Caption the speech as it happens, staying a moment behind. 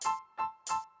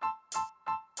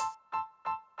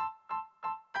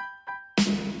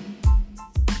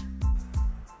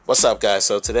What's up, guys?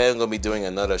 So today I'm gonna be doing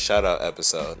another shout out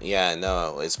episode. Yeah, I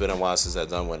know it's been a while since I've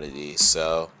done one of these.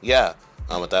 So yeah,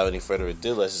 without any further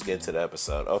ado, let's just get into the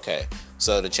episode. Okay,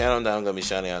 so the channel that I'm gonna be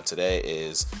shouting out today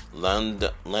is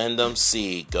Landum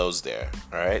C Goes There.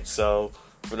 All right, so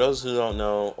for those who don't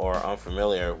know or are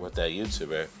unfamiliar with that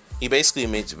YouTuber, he basically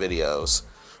makes videos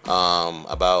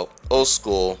about old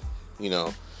school,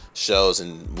 shows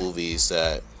and movies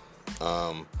that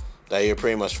that you're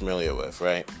pretty much familiar with,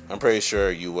 right? I'm pretty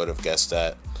sure you would have guessed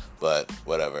that, but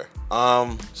whatever.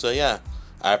 So yeah,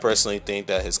 I personally think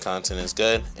that his content is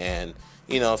good, and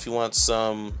if you want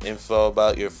some info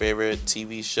about your favorite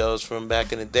TV shows from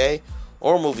back in the day,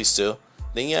 or movies too,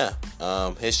 then yeah,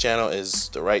 his channel is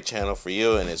the right channel for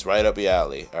you, and it's right up your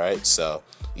alley. All right, so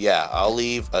yeah, I'll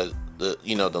leave the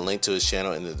link to his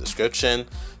channel in the description,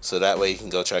 so that way you can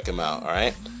go check him out. All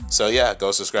right. So yeah,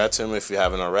 go subscribe to him if you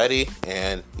haven't already,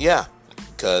 and yeah,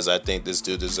 because I think this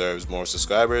dude deserves more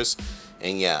subscribers.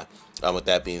 And yeah, with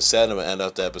that being said, I'm gonna end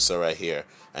up the episode right here.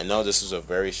 I know this was a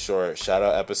very short shout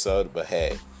out episode, but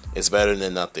hey, it's better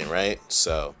than nothing, right?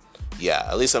 So yeah,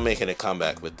 at least I'm making a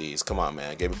comeback with these. Come on,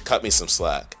 man, cut me some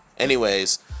slack.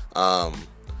 Anyways,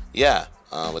 yeah.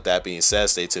 With that being said,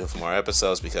 stay tuned for more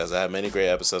episodes because I have many great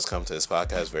episodes coming to this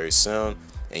podcast very soon.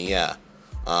 And yeah,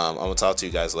 I'm gonna talk to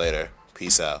you guys later.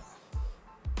 Peace out.